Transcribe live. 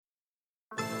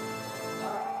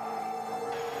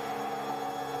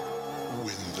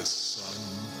When the sun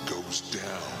goes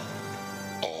down,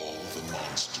 all the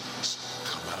monsters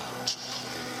come out to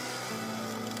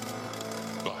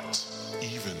play. But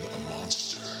even a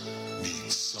monster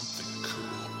needs something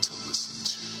cool to listen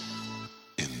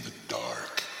to in the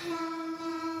dark.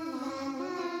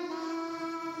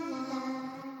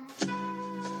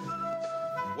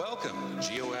 Welcome to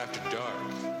Geo After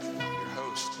Dark. Your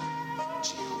host,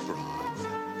 Geo Braun.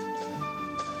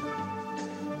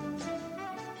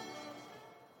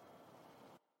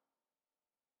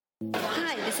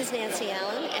 Hi, this is Nancy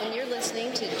Allen, and you're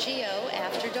listening to Geo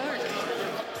After Dark.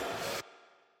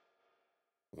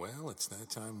 Well, it's that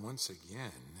time once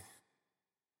again.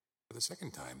 For the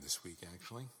second time this week,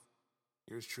 actually.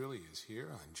 Yours truly is here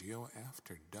on Geo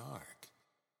After Dark.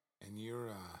 And you're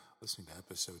listening to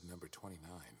episode number 29.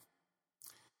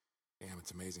 Damn,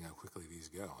 it's amazing how quickly these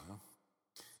go, huh?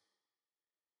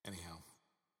 Anyhow,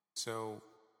 so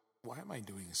why am I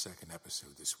doing a second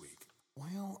episode this week?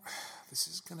 Well, this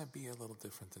is going to be a little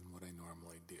different than what I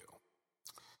normally do.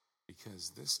 Because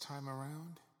this time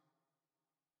around,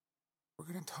 we're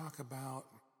going to talk about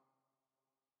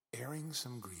airing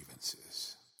some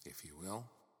grievances, if you will.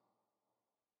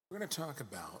 We're going to talk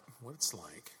about what it's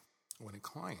like when a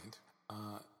client,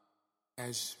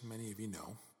 as many of you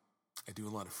know, I do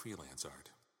a lot of freelance art.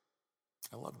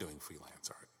 I love doing freelance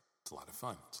art. It's a lot of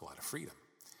fun. It's a lot of freedom.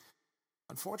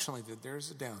 Unfortunately, there's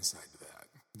a downside to that.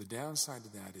 The downside to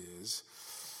that is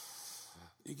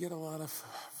you get a lot of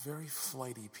very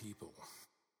flighty people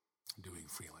doing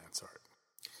freelance art.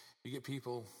 You get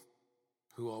people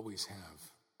who always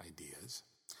have ideas.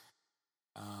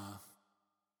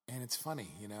 And it's funny,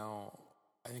 you know,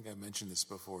 I think I mentioned this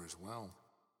before as well.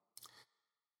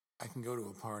 I can go to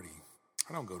a party.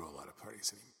 I don't go to a lot of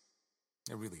parties anymore.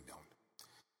 I really don't.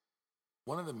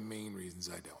 One of the main reasons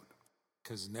I don't,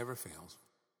 because it never fails,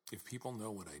 if people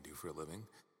know what I do for a living,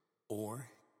 or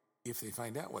if they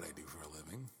find out what I do for a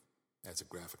living, as a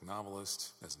graphic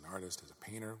novelist, as an artist, as a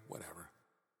painter, whatever.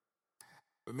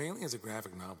 But mainly as a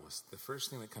graphic novelist, the first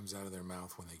thing that comes out of their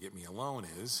mouth when they get me alone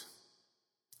is,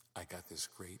 I got this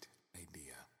great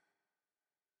idea.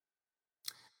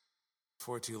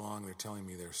 For too long, they're telling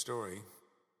me their story,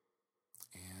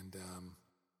 and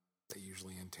that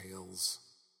usually entails,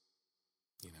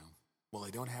 well, I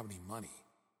don't have any money,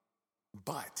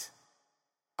 but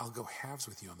I'll go halves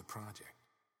with you on the project.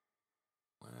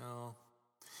 Well,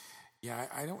 yeah,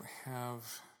 I don't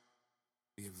have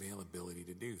the availability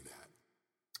to do that.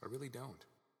 I really don't.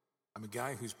 I'm a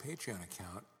guy whose Patreon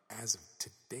account, as of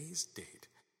today's date,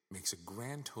 makes a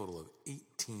grand total of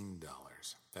 $18.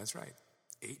 That's right.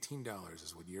 $18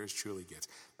 is what yours truly gets.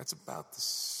 That's about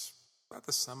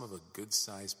the sum of a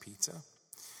good-sized pizza,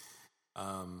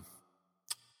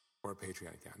 or a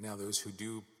Patreon account. Now, those who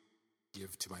do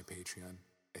give to my Patreon,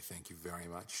 I thank you very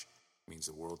much. It means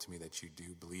the world to me that you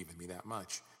do believe in me that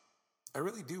much. I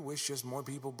really do wish just more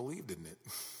people believed in it.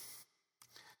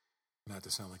 Not to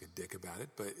sound like a dick about it,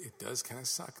 but it does kind of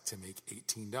suck to make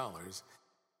 $18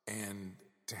 and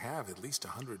to have at least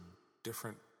 100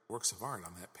 different works of art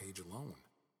on that page alone.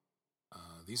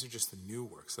 These are just the new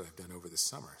works that I've done over the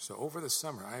summer. So over the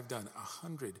summer, I've done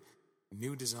 100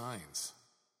 new designs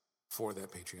for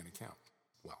that Patreon account.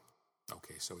 Well,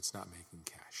 okay, so it's not making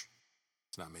cash.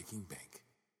 It's not making bank.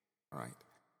 All right.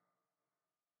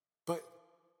 But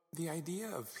the idea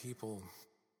of people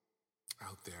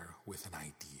out there with an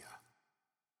idea,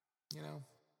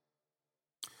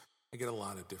 I get a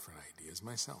lot of different ideas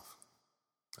myself.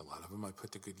 A lot of them I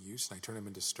put to good use and I turn them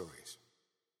into stories.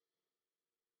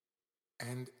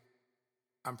 And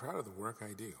I'm proud of the work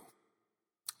I do.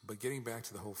 But getting back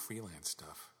to the whole freelance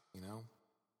stuff,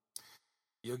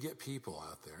 you'll get people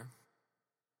out there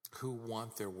who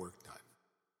want their work done.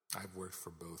 I've worked for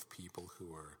both people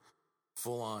who are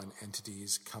full-on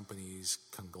entities, companies,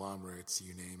 conglomerates,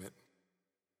 you name it.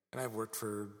 And I've worked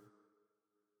for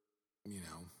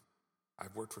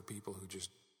people who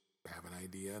just have an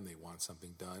idea and they want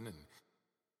something done and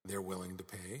they're willing to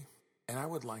pay. And I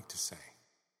would like to say,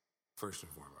 first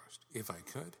and foremost, if I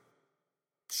could,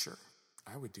 sure,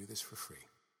 I would do this for free.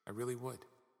 I really would.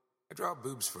 I draw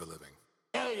boobs for a living.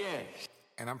 Hell yes.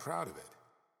 And I'm proud of it.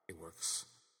 It works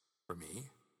for me.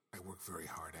 I work very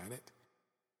hard at it.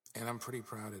 And I'm pretty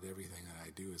proud at everything that I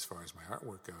do as far as my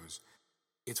artwork goes.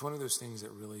 It's one of those things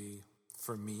that really,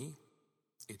 for me,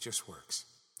 it just works.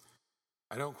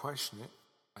 I don't question it.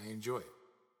 I enjoy it.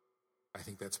 I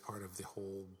think that's part of the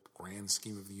whole grand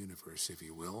scheme of the universe, if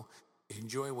you will.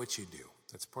 Enjoy what you do.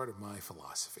 That's part of my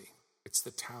philosophy. It's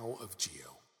the Tao of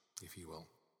Geo, if you will.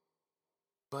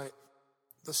 But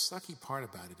the sucky part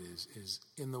about it is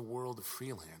in the world of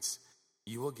freelance,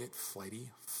 You will get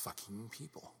flighty fucking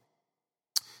people.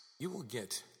 You will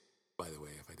get, by the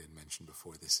way, if I didn't mention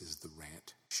before, this is the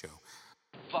rant show.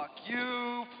 Fuck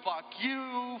you, fuck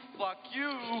you, fuck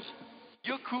you.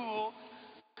 You're cool.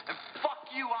 And fuck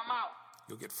you, I'm out.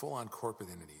 You'll get full-on corporate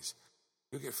entities.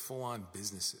 You'll get full-on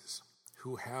businesses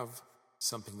who have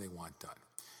something they want done.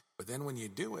 But then when you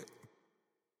do it,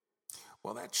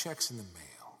 well, that check's in the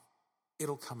mail.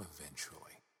 It'll come eventually.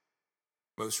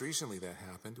 Most recently that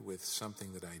happened with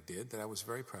something that I did that I was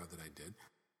very proud that I did,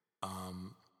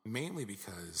 mainly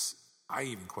because I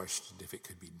even questioned if it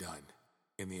could be done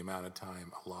in the amount of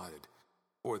time allotted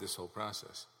for this whole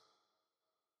process.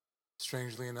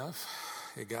 Strangely enough,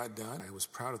 it got done. I was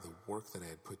proud of the work that I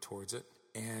had put towards it,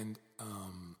 and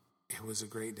it was a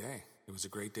great day. It was a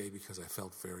great day because I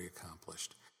felt very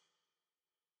accomplished.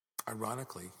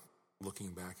 Ironically,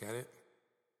 looking back at it,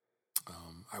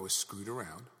 I was screwed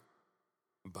around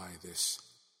by this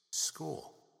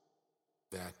school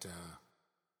that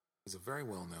is a very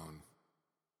well-known,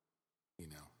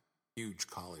 huge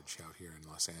college out here in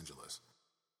Los Angeles,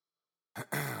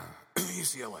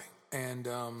 UCLA. And,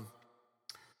 a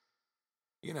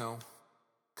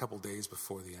couple days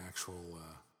before the actual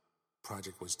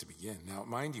project was to begin. Now,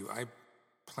 mind you, I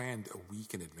planned a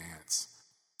week in advance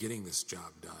getting this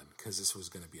job done because this was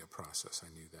going to be a process. I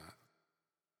knew that.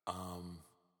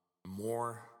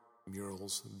 More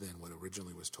murals than what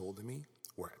originally was told to me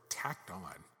were tacked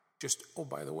on. Just, oh,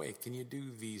 by the way, can you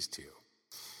do these two?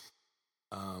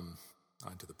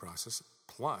 Onto the process.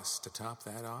 Plus, to top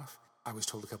that off, I was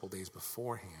told a couple days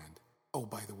beforehand, oh,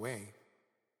 by the way,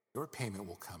 your payment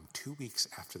will come 2 weeks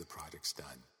after the project's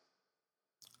done.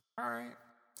 All right.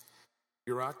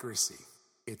 Bureaucracy.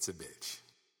 It's a bitch.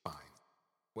 Fine.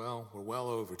 Well, we're well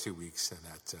over 2 weeks in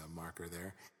that marker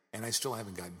there, and I still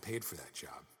haven't gotten paid for that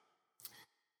job.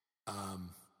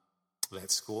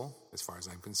 That school, as far as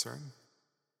I'm concerned,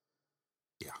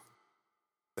 yeah,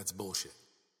 that's bullshit.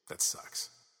 That sucks.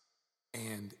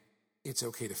 And it's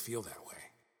okay to feel that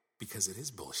way because it is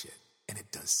bullshit and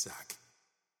it does suck.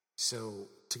 So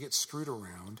to get screwed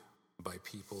around by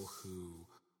people who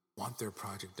want their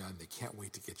project done, they can't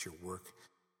wait to get your work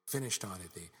finished on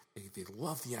it. They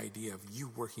love the idea of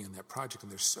you working on that project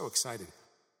and they're so excited.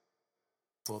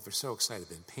 Well, if they're so excited,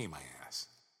 then pay my ass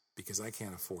because I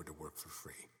can't afford to work for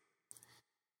free.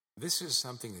 This is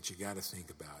something that you got to think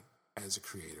about as a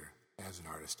creator, as an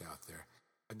artist out there.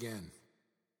 Again,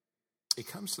 it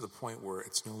comes to the point where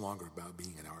it's no longer about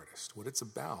being an artist. What it's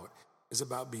about is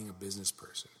about being a business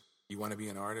person. You want to be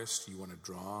an artist, you want to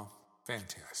draw,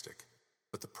 fantastic.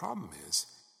 But the problem is,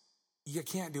 you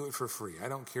can't do it for free. I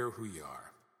don't care who you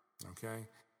are, okay?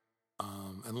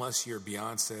 Unless you're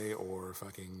Beyonce or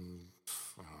fucking,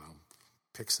 I don't know,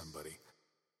 pick somebody.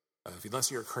 Unless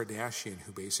you're a Kardashian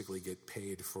who basically get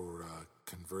paid for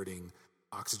converting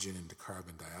oxygen into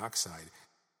carbon dioxide,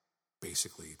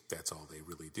 basically that's all they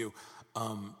really do.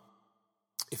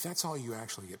 If that's all you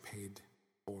actually get paid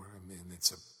for, I mean,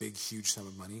 it's a big, huge sum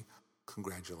of money,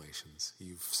 congratulations.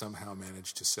 You've somehow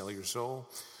managed to sell your soul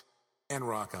and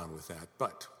rock on with that.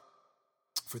 But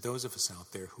for those of us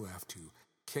out there who have to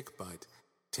kick butt,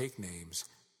 take names,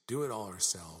 do it all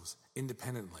ourselves,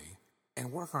 independently,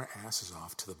 and work our asses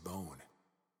off to the bone,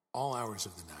 all hours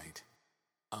of the night,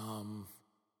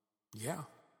 yeah,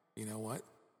 you know what?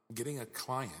 Getting a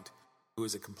client who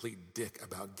is a complete dick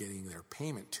about getting their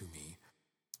payment to me,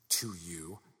 to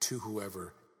you, to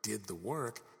whoever did the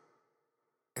work,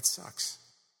 it sucks.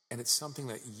 And it's something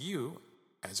that you,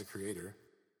 as a creator,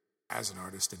 as an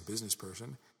artist and business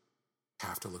person,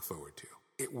 have to look forward to.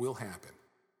 It will happen,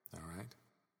 all right?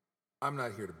 I'm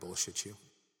not here to bullshit you.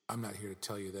 I'm not here to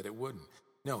tell you that it wouldn't.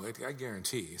 No, I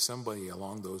guarantee somebody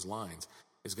along those lines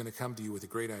is going to come to you with a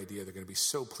great idea. They're going to be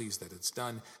so pleased that it's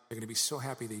done. They're going to be so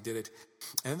happy they did it.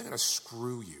 And they're going to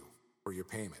screw you for your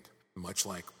payment, much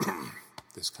like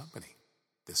this company,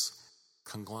 this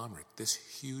conglomerate, this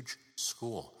huge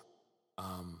school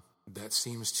that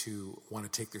seems to want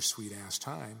to take their sweet ass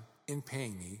time in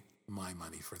paying me my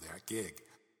money for that gig.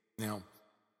 Now,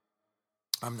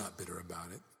 I'm not bitter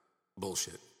about it.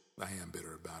 Bullshit. I am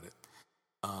bitter about it.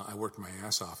 I worked my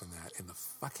ass off in that in the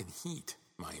fucking heat,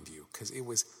 mind you, because it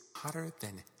was hotter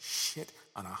than shit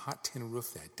on a hot tin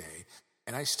roof that day,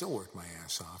 and I still worked my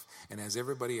ass off. And as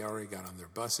everybody already got on their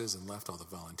buses and left all the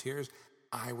volunteers,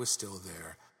 I was still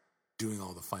there doing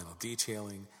all the final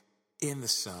detailing in the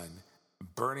sun,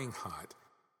 burning hot.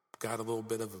 Got a little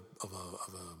bit of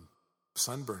a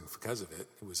sunburn because of it.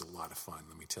 It was a lot of fun,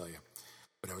 let me tell you.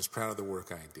 But I was proud of the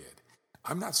work I did.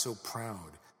 I'm not so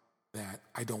proud that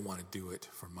I don't want to do it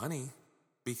for money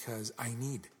because I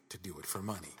need to do it for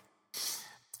money.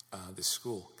 this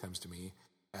school comes to me,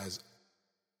 as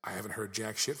I haven't heard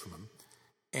jack shit from them,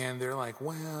 and they're like,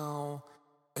 well,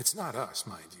 it's not us,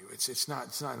 mind you. It's not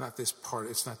this part.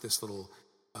 It's not this little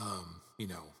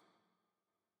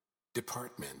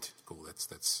department school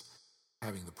that's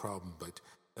having the problem, but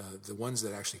the ones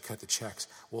that actually cut the checks,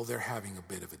 well, they're having a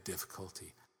bit of a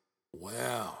difficulty.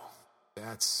 Well,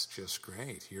 that's just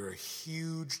great. You're a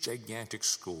huge, gigantic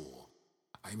school.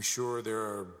 I'm sure there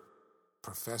are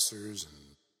professors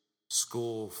and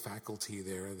school faculty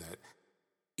there that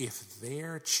if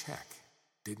their check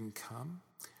didn't come,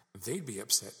 they'd be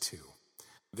upset too.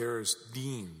 There's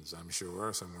deans, I'm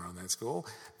sure, somewhere on that school,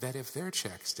 that if their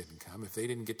checks didn't come, if they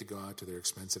didn't get to go out to their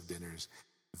expensive dinners,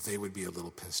 they would be a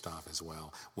little pissed off as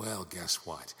well. Well, guess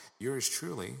what? Yours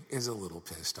truly is a little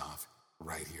pissed off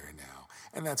right here and now.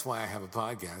 And that's why I have a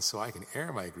podcast, so I can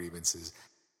air my grievances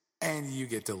and you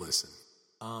get to listen.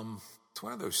 It's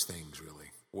one of those things,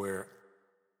 really, where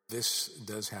this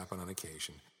does happen on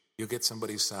occasion. You'll get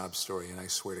somebody's sob story, and I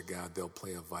swear to God, they'll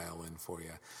play a violin for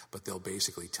you, but they'll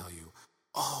basically tell you,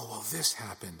 oh, well, this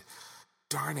happened.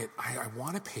 Darn it, I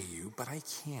want to pay you, but I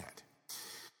can't.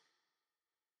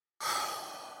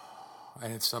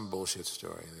 And it's some bullshit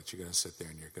story that you're going to sit there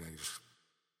and you're going to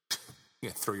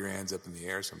just throw your hands up in the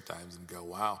air sometimes and go,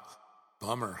 wow,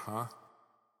 bummer, huh?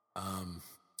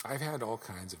 I've had all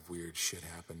kinds of weird shit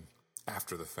happen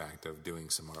after the fact of doing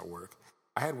some artwork.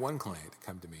 I had one client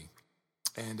come to me,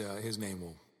 and his name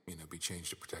will be changed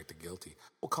to protect the guilty.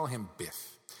 We'll call him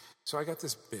Biff. So I got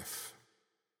this Biff,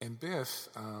 and Biff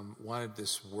wanted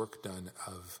this work done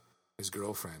of his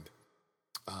girlfriend.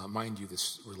 Mind you,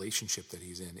 this relationship that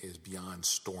he's in is beyond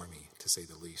stormy, to say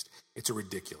the least. It's a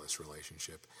ridiculous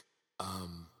relationship.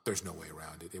 There's no way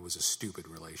around it. It was a stupid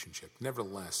relationship.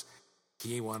 Nevertheless,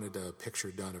 he wanted a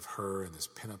picture done of her in this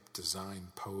pinup design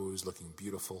pose, looking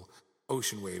beautiful,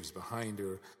 ocean waves behind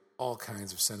her, all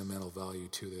kinds of sentimental value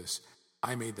to this.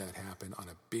 I made that happen on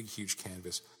a big, huge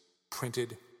canvas,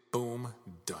 printed, boom,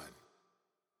 done.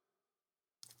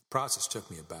 Process took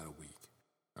me about a week,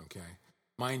 okay?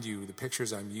 Mind you, the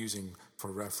pictures I'm using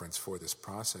for reference for this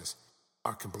process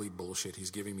are complete bullshit.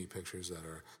 He's giving me pictures that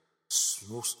are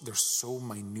they're so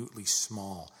minutely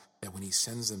small that when he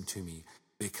sends them to me,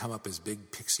 they come up as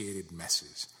big pixelated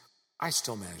messes. I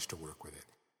still managed to work with it.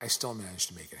 I still managed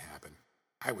to make it happen.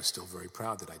 I was still very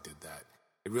proud that I did that.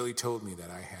 It really told me that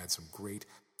I had some great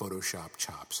Photoshop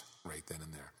chops right then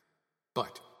and there.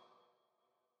 But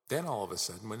then all of a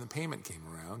sudden, when the payment came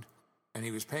around, and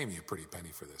he was paying me a pretty penny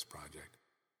for this project,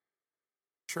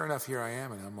 sure enough, here I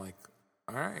am, and I'm like,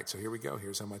 all right, so here we go.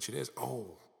 Here's how much it is.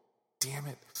 Oh, damn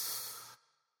it.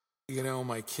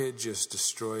 My kid just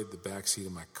destroyed the backseat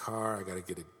of my car. I got to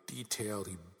get it detailed.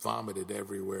 He vomited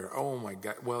everywhere. Oh, my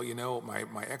God. Well,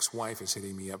 my ex-wife is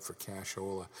hitting me up for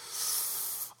cashola.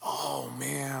 Oh,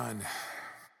 man.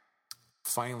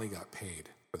 Finally got paid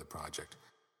for the project.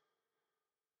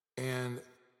 And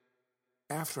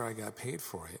after I got paid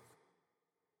for it,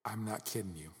 I'm not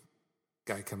kidding you.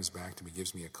 Guy comes back to me,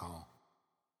 gives me a call.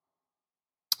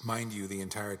 Mind you, the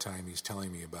entire time he's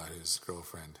telling me about his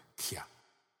girlfriend. Yeah,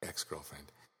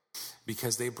 ex-girlfriend.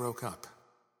 Because they broke up.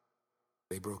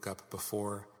 They broke up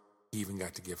before he even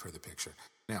got to give her the picture.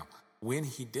 Now, when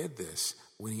he did this,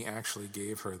 when he actually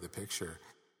gave her the picture,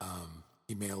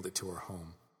 he mailed it to her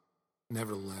home.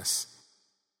 Nevertheless,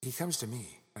 he comes to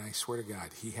me, and I swear to God,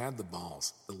 he had the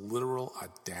balls, the literal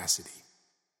audacity,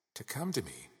 to come to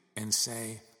me and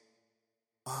say,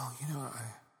 well,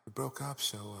 we broke up,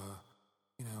 so,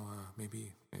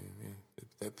 maybe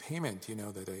that payment,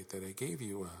 that I gave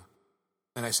you.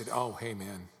 And I said, oh, hey,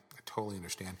 man, I totally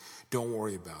understand. Don't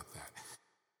worry about that.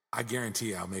 I guarantee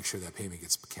you I'll make sure that payment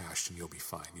gets cashed and you'll be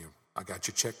fine. I got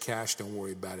your check cashed. Don't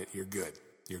worry about it. You're good.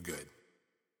 You're good.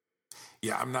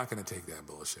 Yeah, I'm not going to take that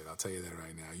bullshit. I'll tell you that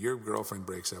right now. Your girlfriend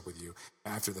breaks up with you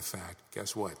after the fact.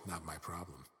 Guess what? Not my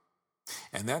problem.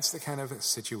 And that's the kind of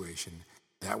situation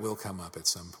that will come up at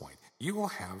some point. You will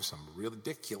have some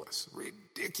ridiculous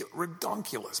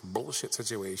bullshit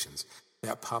situations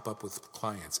that pop up with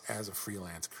clients as a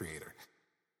freelance creator.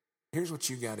 Here's what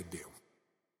you got to do.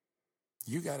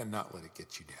 You got to not let it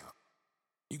get you down.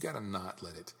 You got to not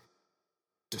let it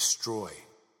destroy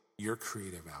your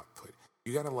creative output.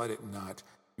 You got to let it not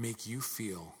make you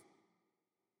feel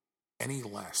any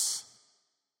less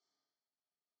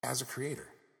as a creator.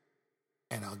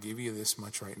 And I'll give you this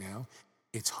much right now.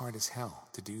 It's hard as hell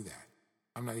to do that.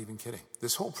 I'm not even kidding.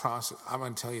 This whole process, I'm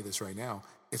going to tell you this right now,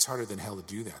 it's harder than hell to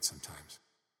do that sometimes.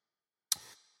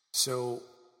 So,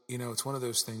 it's one of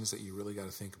those things that you really got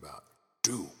to think about.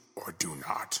 Do or do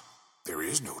not. There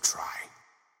is no try.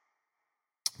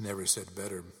 Never said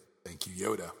better, thank you,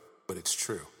 Yoda, but it's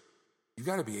true. You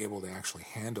got to be able to actually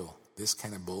handle this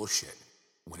kind of bullshit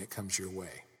when it comes your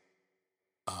way.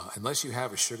 Unless you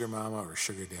have a sugar mama or a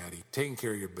sugar daddy taking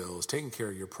care of your bills, taking care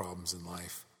of your problems in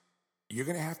life, you're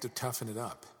going to have to toughen it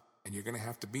up. And you're going to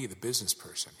have to be the business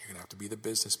person. You're going to have to be the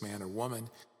businessman or woman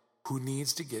who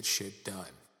needs to get shit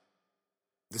done.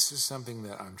 This is something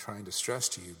that I'm trying to stress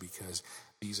to you because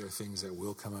these are things that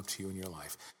will come up to you in your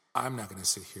life. I'm not going to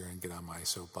sit here and get on my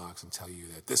soapbox and tell you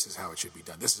that this is how it should be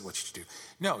done. This is what you should do.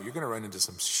 No, you're going to run into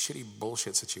some shitty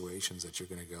bullshit situations that you're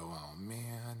going to go, oh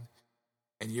man.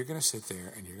 And you're going to sit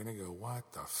there and you're going to go, what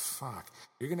the fuck?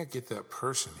 You're going to get that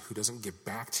person who doesn't get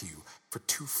back to you for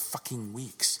 2 fucking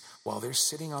weeks while they're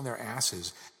sitting on their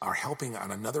asses or helping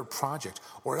on another project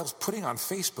or else putting on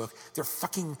Facebook their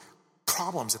fucking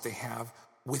problems that they have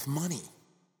with money.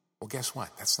 Well, guess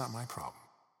what? That's not my problem.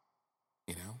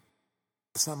 You know?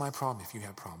 It's not my problem if you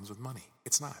have problems with money.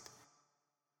 It's not.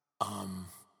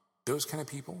 Those kind of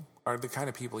people are the kind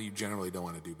of people you generally don't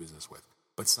want to do business with.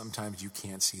 But sometimes you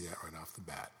can't see that right off the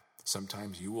bat.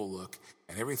 Sometimes you will look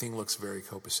and everything looks very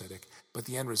copacetic, but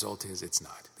the end result is it's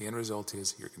not. The end result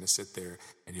is you're going to sit there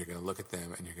and you're going to look at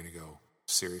them and you're going to go,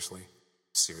 seriously?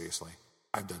 Seriously?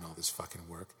 I've done all this fucking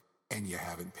work and you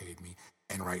haven't paid me.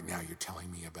 And right now you're telling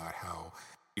me about how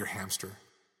your hamster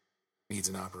needs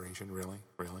an operation? Really?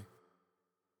 Really?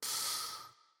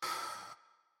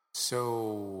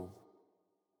 So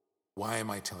why am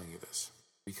I telling you this?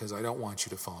 Because I don't want you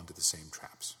to fall into the same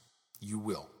traps. You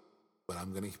will. But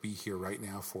I'm going to be here right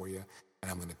now for you,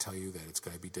 and I'm going to tell you that it's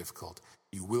going to be difficult.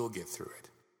 You will get through it.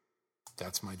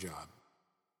 That's my job.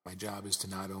 My job is to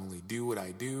not only do what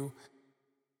I do,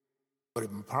 but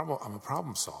I'm a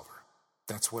problem solver.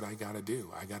 That's what I got to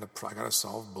do. I got to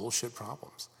solve bullshit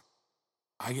problems.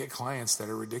 I get clients that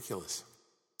are ridiculous.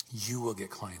 You will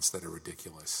get clients that are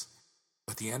ridiculous.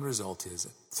 But the end result is,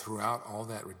 throughout all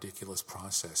that ridiculous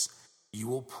process, you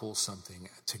will pull something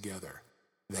together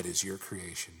that is your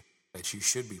creation, that you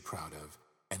should be proud of,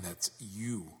 and that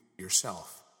you,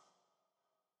 yourself,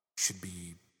 should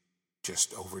be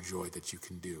just overjoyed that you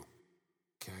can do.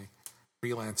 Okay?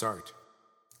 Freelance art.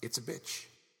 It's a bitch.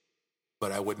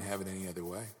 But I wouldn't have it any other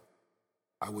way.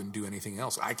 I wouldn't do anything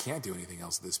else. I can't do anything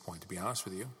else at this point, to be honest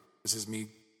with you. This is me,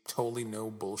 totally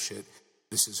no bullshit.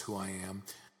 This is who I am.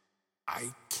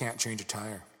 I can't change a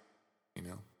tire, you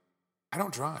know? I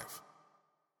don't drive.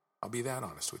 I'll be that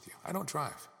honest with you. I don't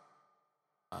drive.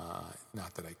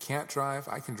 Not that I can't drive.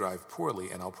 I can drive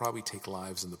poorly, and I'll probably take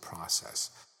lives in the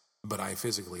process. But I've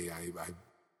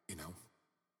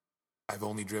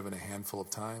only driven a handful of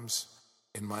times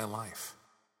in my life.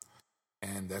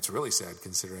 And that's really sad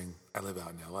considering I live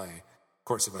out in L.A. Of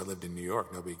course, if I lived in New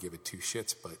York, nobody would give it 2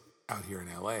 shits. But out here in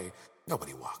L.A.,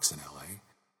 nobody walks in L.A.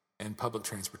 And public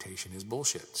transportation is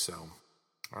bullshit. So,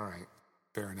 all right,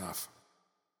 fair enough.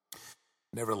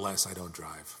 Nevertheless, I don't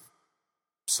drive.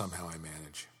 Somehow I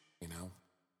manage, you know?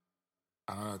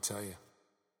 I don't know what to tell you.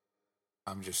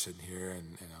 I'm just sitting here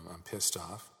and I'm pissed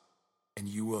off. And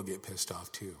you will get pissed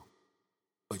off too.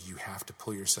 But you have to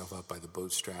pull yourself up by the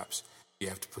bootstraps. You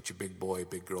have to put your big boy,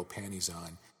 big girl panties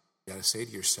on. You got to say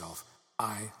to yourself,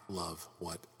 I love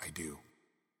what I do.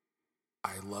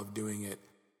 I love doing it.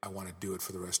 I want to do it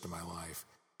for the rest of my life.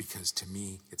 Because to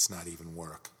me, it's not even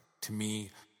work. To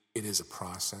me, it is a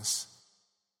process.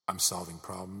 I'm solving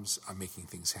problems, I'm making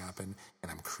things happen,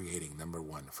 and I'm creating, number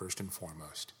one, first and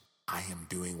foremost. I am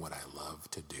doing what I love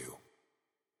to do.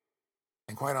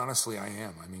 And quite honestly, I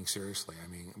am. I mean, seriously. I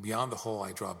mean, beyond the whole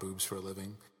I draw boobs for a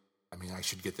living, I mean, I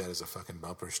should get that as a fucking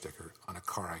bumper sticker on a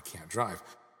car I can't drive.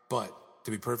 But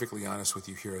to be perfectly honest with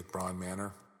you, here at Braun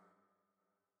Manor,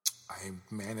 I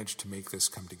managed to make this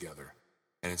come together.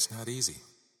 And it's not easy,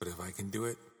 but if I can do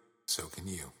it, so can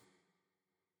you.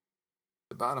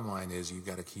 The bottom line is you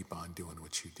got to keep on doing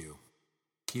what you do.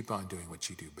 Keep on doing what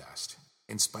you do best.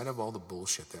 In spite of all the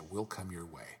bullshit that will come your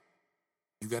way,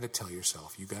 you got to tell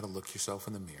yourself, you got to look yourself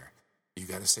in the mirror. You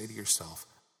got to say to yourself,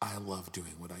 I love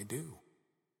doing what I do.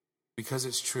 Because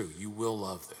it's true, you will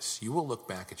love this. You will look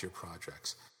back at your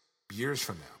projects years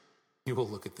from now. You will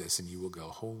look at this and you will go,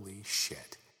 holy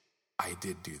shit, I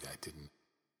did do that, didn't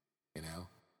I? You know?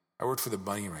 I worked for the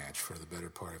Bunny Ranch for the better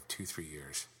part of 2-3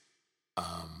 years.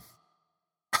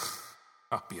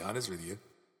 I'll be honest with you.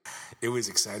 It was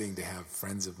exciting to have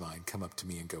friends of mine come up to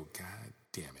me and go, God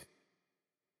damn it.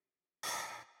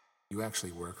 You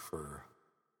actually work for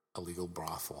a legal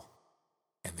brothel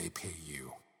and they pay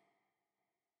you.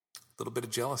 A little bit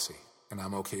of jealousy, and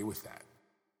I'm okay with that.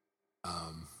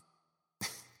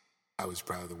 I was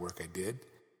proud of the work I did.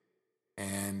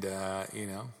 And,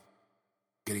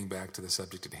 getting back to the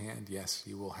subject at hand, yes,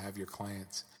 you will have your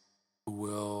clients who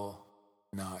will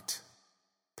not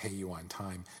pay you on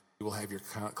time. You will have your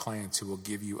clients who will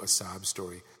give you a sob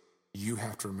story. You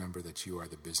have to remember that you are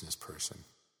the business person.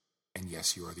 And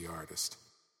yes, you are the artist.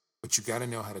 But you got to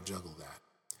know how to juggle that.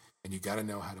 And you got to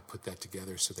know how to put that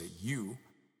together so that you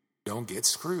don't get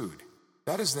screwed.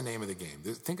 That is the name of the game.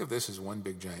 Think of this as one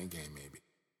big giant game, maybe.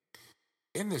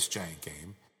 In this giant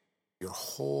game, your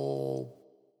whole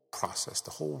process,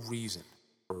 the whole reason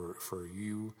for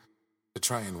you to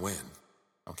try and win,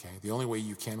 okay? The only way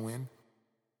you can win,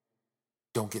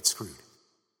 don't get screwed.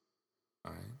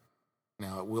 All right?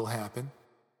 Now, it will happen.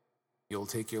 You'll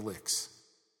take your licks.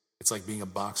 It's like being a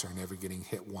boxer and never getting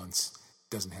hit once.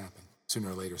 It doesn't happen.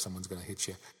 Sooner or later, someone's going to hit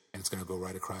you, and it's going to go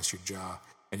right across your jaw,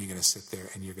 and you're going to sit there,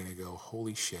 and you're going to go,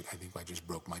 holy shit, I think I just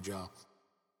broke my jaw.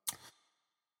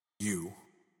 You,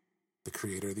 the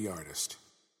creator, the artist,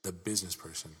 the business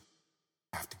person,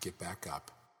 have to get back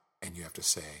up, and you have to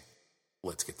say,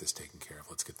 let's get this taken care of.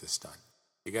 Let's get this done.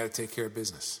 You got to take care of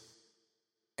business.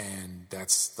 And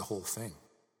that's the whole thing.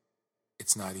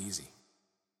 It's not easy.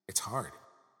 It's hard.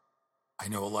 I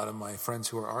know a lot of my friends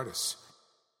who are artists.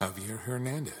 Javier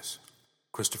Hernandez,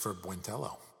 Christopher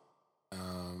Buentello.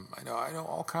 I know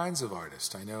all kinds of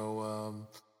artists. I know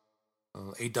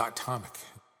A. Tomic,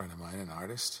 a friend of mine, an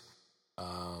artist.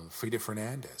 Frida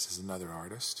Fernandez is another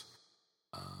artist.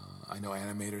 I know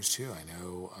animators too.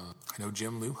 I know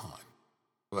Jim Lujan,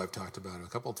 who I've talked about a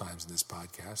couple of times in this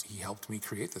podcast. He helped me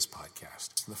create this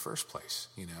podcast in the first place,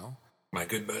 you know. My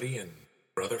good buddy and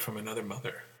brother from another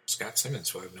mother, Scott Simmons,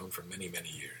 who I've known for many, many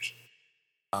years.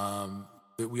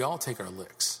 We all take our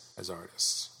licks as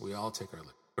artists. We all take our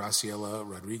licks. Graciela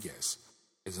Rodriguez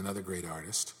is another great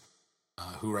artist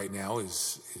who right now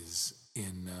is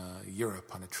in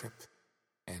Europe on a trip.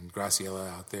 And Graciela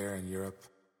out there in Europe,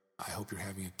 I hope you're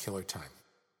having a killer time.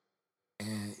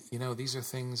 And, you know, these are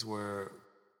things where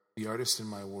the artists in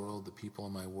my world, the people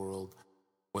in my world,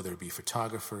 whether it be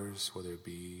photographers, whether it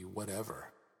be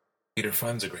whatever. Peter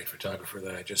Funn's a great photographer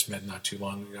that I just met not too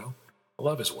long ago. I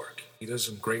love his work. He does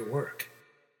some great work.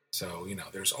 So, you know,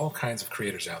 there's all kinds of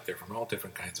creators out there from all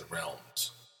different kinds of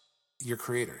realms. You're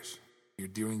creators. You're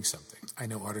doing something. I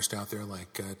know artists out there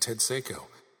like Ted Seiko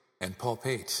and Paul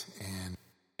Pate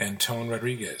and Tone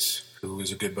Rodriguez, who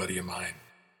is a good buddy of mine.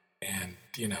 And,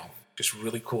 you know, just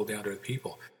really cool, down-to-earth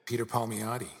people. Peter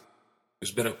Palmiotti,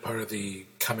 who's been a part of the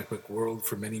comic book world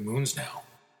for many moons now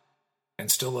and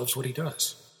still loves what he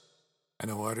does. I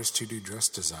know artists who do dress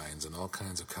designs and all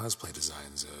kinds of cosplay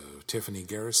designs. Tiffany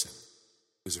Garrison,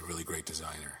 who's a really great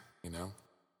designer, you know.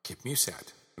 Kip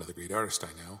Musat, another great artist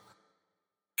I know.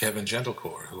 Kevin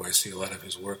Gentlecore, who I see a lot of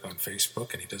his work on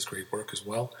Facebook, and he does great work as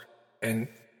well. And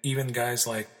even guys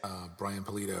like Brian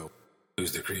Polito,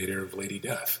 who's the creator of Lady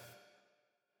Death,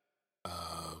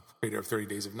 creator of 30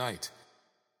 Days of Night.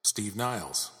 Steve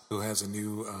Niles, who has a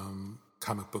new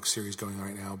comic book series going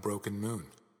right now, Broken Moon.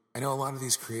 I know a lot of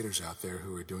these creators out there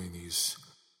who are doing these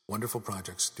wonderful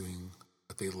projects, doing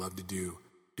what they love to do,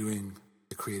 doing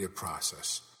the creative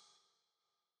process.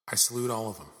 I salute all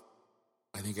of them.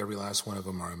 I think every last one of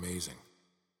them are amazing.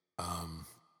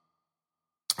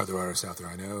 Other artists out there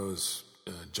I know is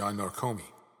John Norcomi,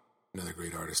 another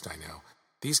great artist I know.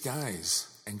 These guys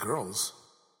and girls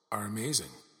are amazing,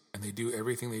 and they do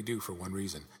everything they do for one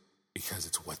reason, because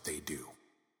it's what they do.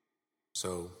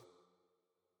 So,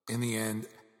 in the end,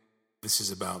 this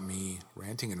is about me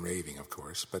ranting and raving, of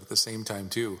course, but at the same time,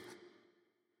 too,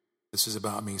 this is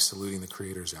about me saluting the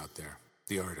creators out there,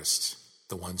 the artists,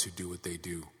 the ones who do what they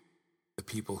do, the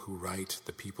people who write,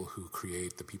 the people who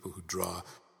create, the people who draw,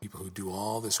 people who do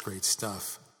all this great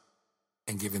stuff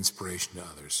and give inspiration to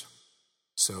others.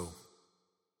 So,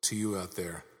 to you out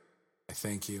there, I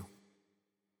thank you,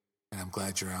 and I'm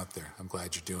glad you're out there. I'm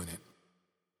glad you're doing it.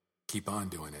 Keep on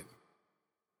doing it.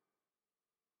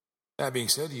 That being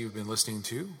said, you've been listening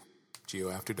to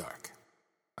Geo After Dark.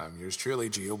 I'm yours truly,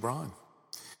 Geo Braun.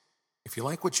 If you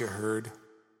like what you heard,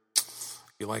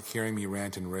 you like hearing me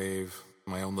rant and rave,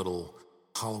 my own little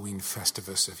Halloween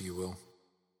Festivus, if you will,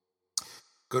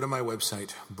 go to my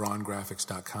website,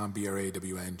 brawngraphics.com,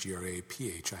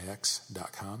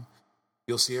 BRAWNGRAPHIX.com.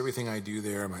 You'll see everything I do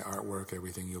there, my artwork,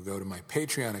 everything. You'll go to my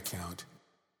Patreon account,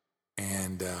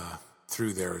 and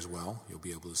through there as well, you'll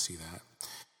be able to see that.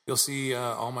 You'll see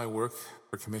all my work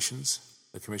for commissions,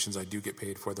 the commissions I do get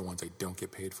paid for, the ones I don't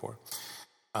get paid for,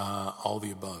 all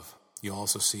the above. You'll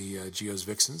also see Geo's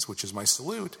Vixens, which is my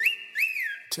salute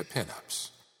to pinups.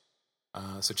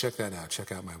 So check that out.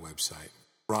 Check out my website,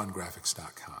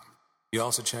 brawngraphics.com. You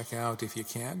also check out, if you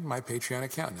can, my Patreon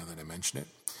account, now that I mention it.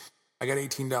 I got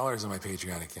 $18 on my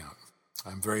Patreon account.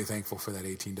 I'm very thankful for that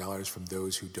 $18 from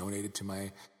those who donated to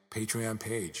my Patreon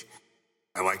page.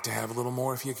 I like to have a little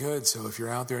more if you could, so if you're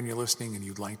out there and you're listening and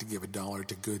you'd like to give $1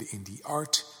 to good indie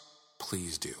art,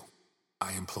 please do.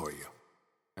 I implore you.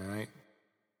 All right?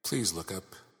 Please look up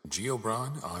Geo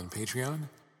Braun on Patreon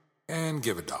and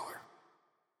give $1.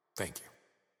 Thank you.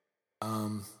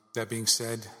 That being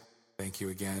said, thank you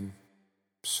again.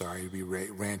 Sorry to be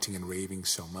ranting and raving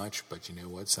so much, but you know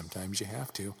what? Sometimes you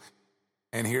have to.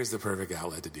 And here's the perfect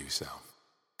outlet to do so.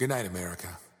 Good night,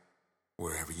 America,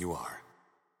 wherever you are.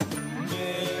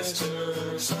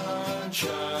 Mr.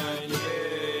 Sunshine,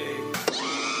 yay.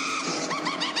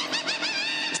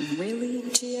 Really,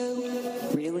 Geo?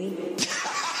 Really?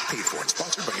 Paid for and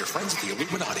sponsored by your friends at the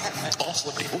Illuminati. All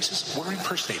celebrity voices were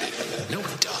impersonated. No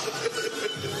duh.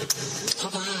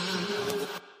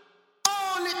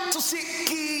 Oh, little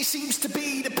sicky seems to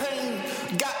be the pain.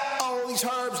 Got all these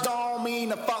herbs, don't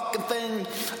mean a fucking thing.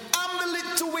 I'm the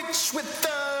little witch with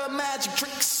the magic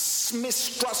tricks.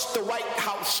 Mistrust the White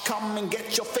House, come and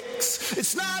get your fix.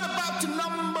 It's not about the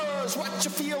numbers, what you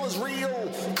feel is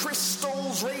real.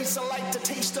 Crystals raise the light, the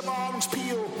taste of orange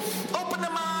peel. Open the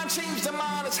mind, change the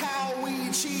mind, is how we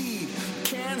achieve.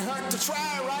 Can't hurt to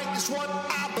try, right, is what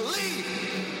I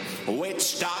believe.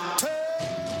 Witch doctor,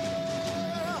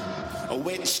 a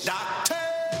witch doctor,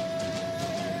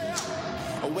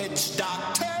 a witch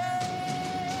doctor,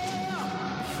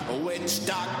 a witch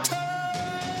doctor.